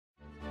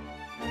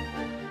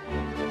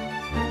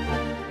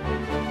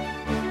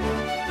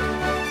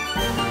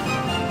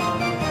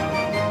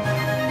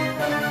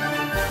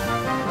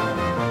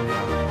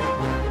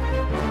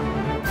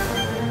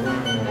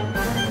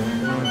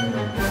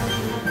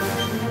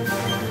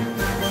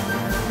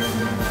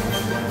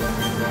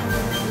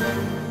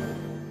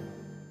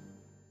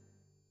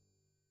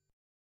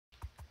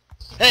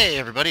Hey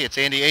everybody, it's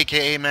Andy,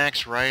 aka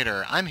Max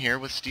Ryder. I'm here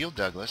with Steel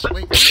Douglas.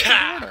 Wait, what's the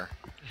matter?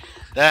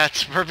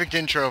 That's a perfect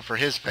intro for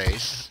his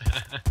face.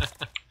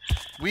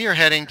 We are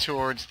heading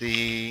towards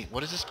the...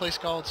 what is this place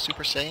called?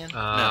 Super Saiyan?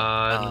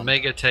 No,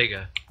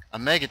 Megatega. A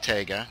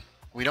Megatega.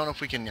 We don't know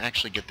if we can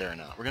actually get there or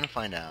not. We're going to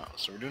find out.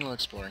 So we're doing a little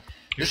exploring.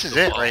 Here's This is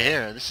the it wall. right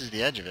here. This is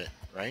the edge of it,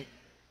 right?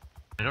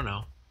 I don't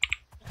know.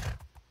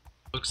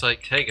 Looks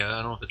like Tega.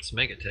 I don't know if it's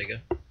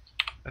Megatega.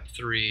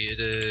 F3, it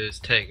is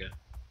Tega.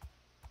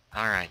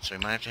 Alright, so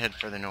we might have to head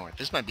further north.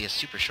 This might be a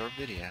super short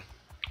video.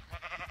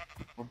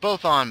 We're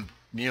both on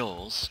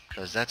mules,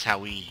 because that's how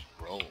we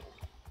roll.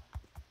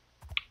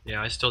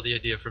 Yeah, I stole the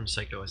idea from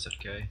Psycho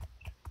SFK.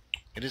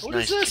 It is What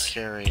nice is this? to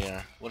carry,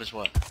 what is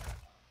what?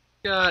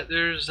 Yeah,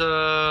 there's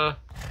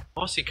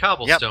mostly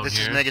cobblestone Yep, this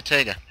here. is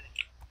Megatega.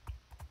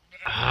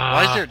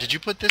 Why is there, did you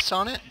put this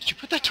on it? Did you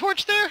put that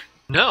torch there?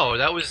 No,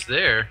 that was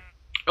there.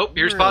 Oh,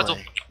 here's Really?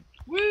 Podzol.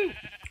 Woo!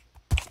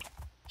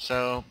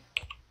 So,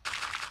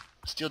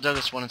 Steel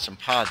Douglas wanted some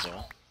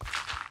Podzol.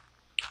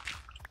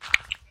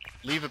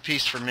 Leave a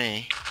piece for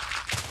me.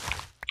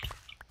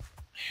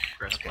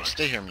 Grass Okay, block.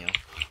 stay here, mule.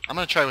 I'm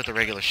gonna try with the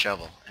regular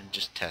shovel and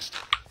just test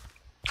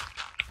it.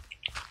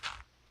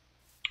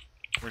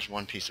 Where's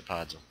one piece of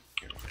Podzol?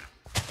 Here we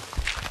go.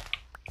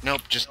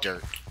 Nope, just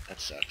dirt. That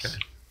sucks. Okay.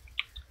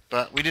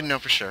 But we didn't know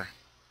for sure.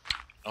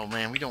 Oh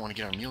man, we don't want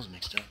to get our mules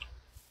mixed up.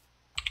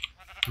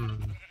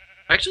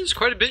 Actually, there's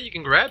quite a bit you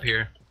can grab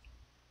here.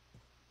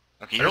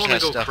 Okay, I don't yours wanna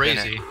has go stuff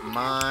crazy. in it.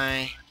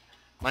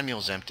 My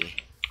mule's empty.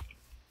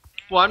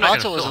 Well, I'm not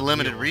Podzol gonna is a fill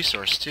limited mule.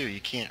 resource too. You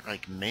can't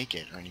like make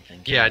it or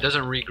anything. can Yeah, you? it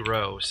doesn't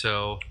regrow,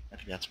 so... I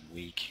think that's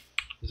weak.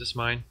 Is this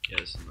mine? Yeah,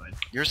 this is mine.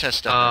 Yours has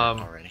stuff in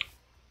it Um, already.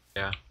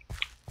 Yeah.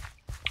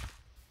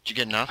 Did you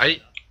get enough? I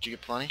Did you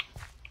get plenty?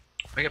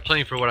 got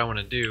plenty for what I want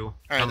to do.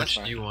 Alright, How that's much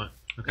fine. do you want?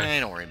 Okay.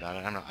 Don't worry about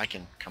it. I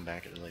can come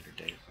back at a later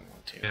date if I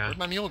want to. Yeah. Where'd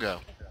my mule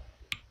go?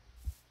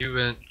 You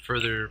went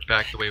further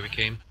back the way we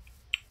came.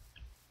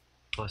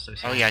 Plus I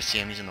saw Oh him. yeah, I see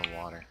him. He's in the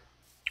water.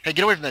 Hey,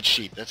 get away from that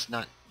sheep. That's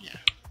not... yeah.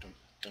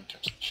 Don't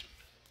touch that sheep.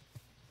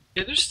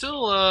 Yeah, there's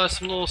still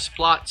some little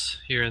splots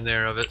here and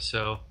there of it,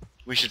 so...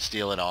 We should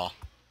steal it all.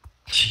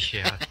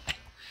 yeah.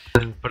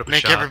 And put up a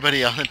Make shop.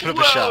 everybody else and put up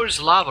Whoa, a shop. there's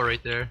lava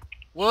right there.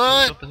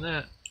 What's What? up in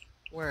that?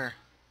 Where?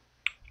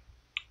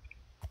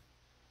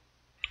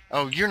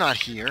 Oh, you're not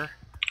here.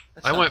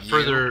 That's I not went you.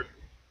 further...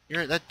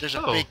 There's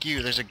a Oh. fake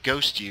you. There's a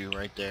ghost you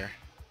right there.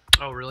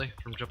 Oh, really?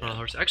 From jumping on the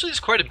horse? Actually, there's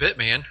quite a bit,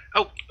 man.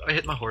 Oh, I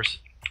hit my horse.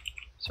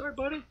 Sorry,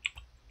 buddy.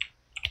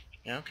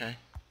 Yeah, okay.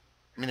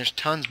 I mean, there's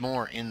tons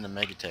more in the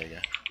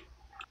Megatega.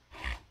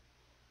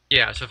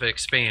 Yeah, so if it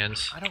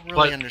expands... I don't really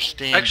But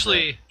understand.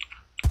 Actually,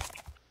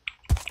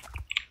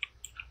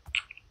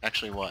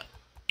 Actually, what?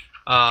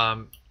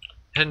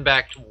 heading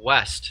back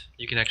west,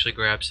 you can actually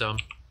grab some.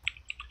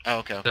 Oh,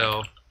 okay. Okay.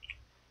 So,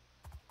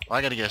 Well,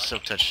 I gotta get a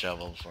silk touch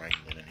shovel before I can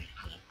get any.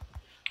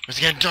 It's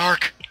getting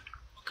dark.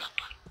 Oh god!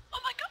 Oh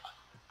my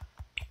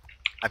god!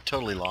 I've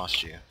totally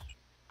lost you.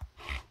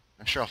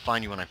 I'm sure I'll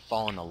find you when I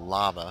fall in the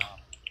lava.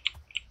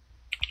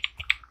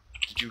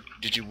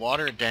 Did you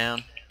water it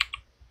down?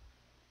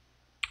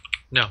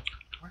 no.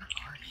 Where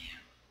are you?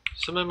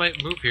 Someone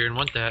might move here and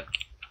want that.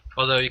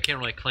 Although you can't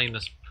really claim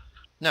this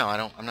No, I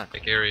don't. I'm not.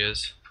 like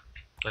areas.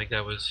 Like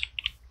that was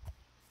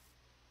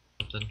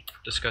something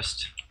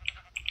discussed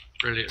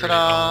early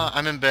Ta-da! on.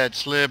 I'm in bed,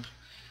 Slib.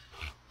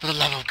 For the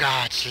love of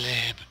God,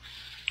 Slib.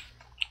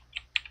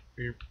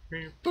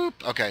 Boop.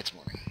 Okay, it's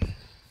morning. Let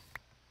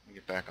me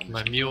get back on this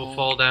My mule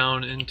fall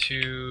down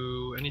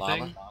into anything?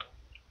 Lava?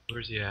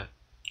 Where's he at?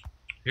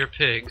 Here are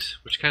pigs,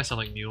 which kind of sound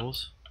like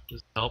mules. Does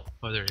it help?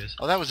 Oh, there he is.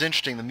 Oh, that was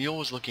interesting. The mule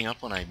was looking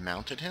up when I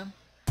mounted him,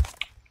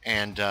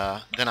 and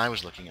then I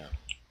was looking up.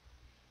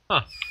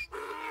 Huh.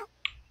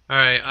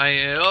 Alright,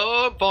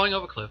 oh, falling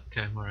off a cliff.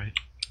 Okay, I'm alright.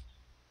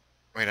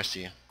 Wait, I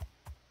see you.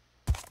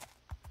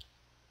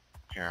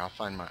 Here, I'll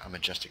find a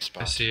majestic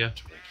spot. I see ya.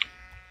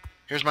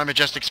 Here's my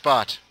majestic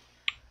spot.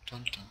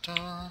 Dun, dun,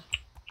 dun.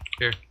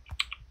 Here.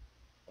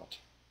 What?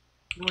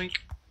 Yoink.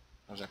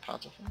 Was that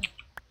Podzol for me?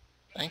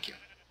 Thank you.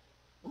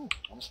 Ooh,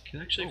 almost. Can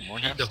I actually Ooh, more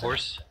feed half the stack.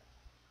 horse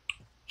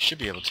Should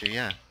be able to,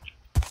 yeah.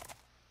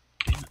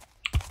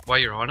 while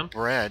you're on him?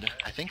 Bread,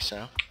 I think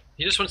so.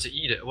 He just wants to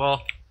eat it.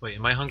 Well, wait,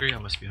 am I hungry? I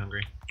must be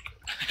hungry.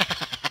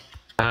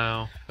 I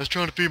No. was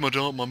trying to feed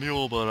my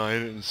mule, but I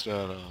ate it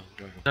instead.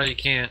 No, you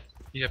can't.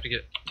 You have to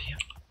get...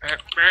 Damn.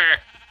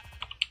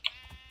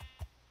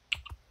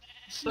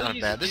 It's not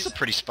bad. This is a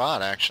pretty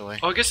spot, actually.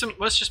 Oh, I guess it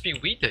must just be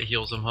wheat that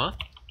heals him, huh?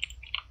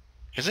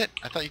 Is it?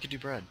 I thought you could do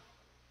bread.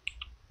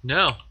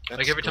 No. That's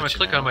Like every time I glitching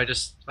click on out. him,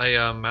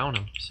 I mount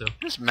him. So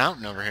There's a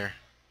mountain over here.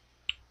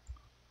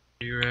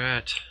 you're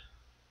at...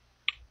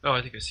 Oh,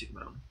 I think I see the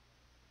mountain.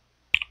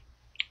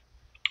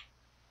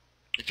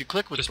 If you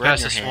click with Just bread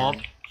in past your the hand,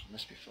 swamp? it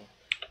must be full.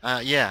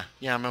 Yeah,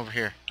 I'm over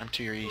here. I'm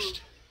to your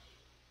east.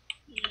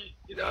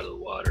 Get out of the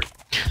water.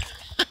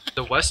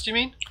 The west, you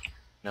mean?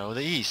 No,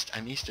 the east.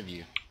 I'm east of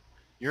you.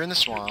 You're in the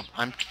swamp.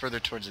 I'm further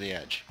towards the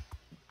edge.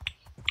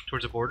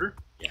 Towards the border?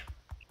 Yeah.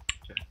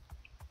 Okay.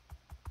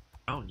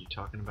 mountain you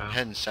talking I'm about?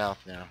 heading south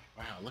now.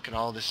 Wow, look at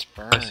all this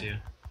burn. I see you.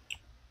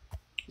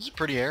 This is a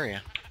pretty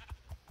area.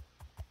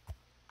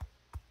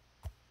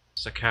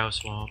 It's a cow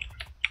swamp.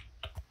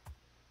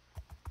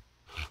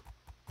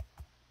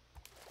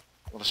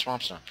 Well, the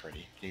swamp's not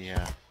pretty.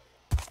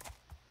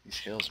 These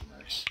hills are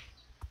nice.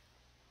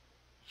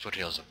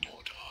 Foothills of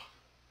Mordor.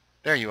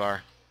 There you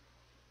are.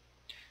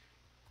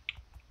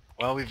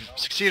 Well, we've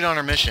succeeded on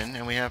our mission,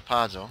 and we have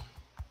Podzol.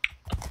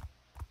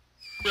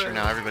 I'm sure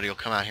now everybody will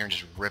come out here and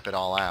just rip it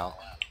all out.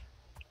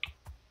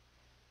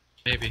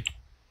 Maybe.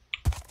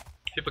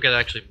 People gotta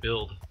actually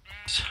build.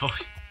 So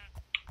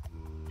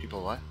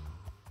People what?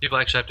 people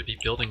actually have to be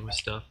building with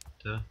stuff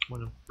to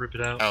want to rip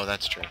it out. Oh,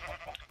 that's true.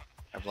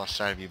 I've lost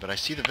sight of you, but I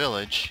see the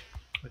village.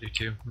 I do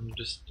too.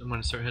 I'm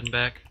gonna start heading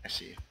back. I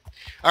see you.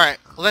 Alright,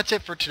 well that's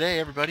it for today,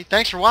 everybody.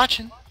 Thanks for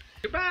watching.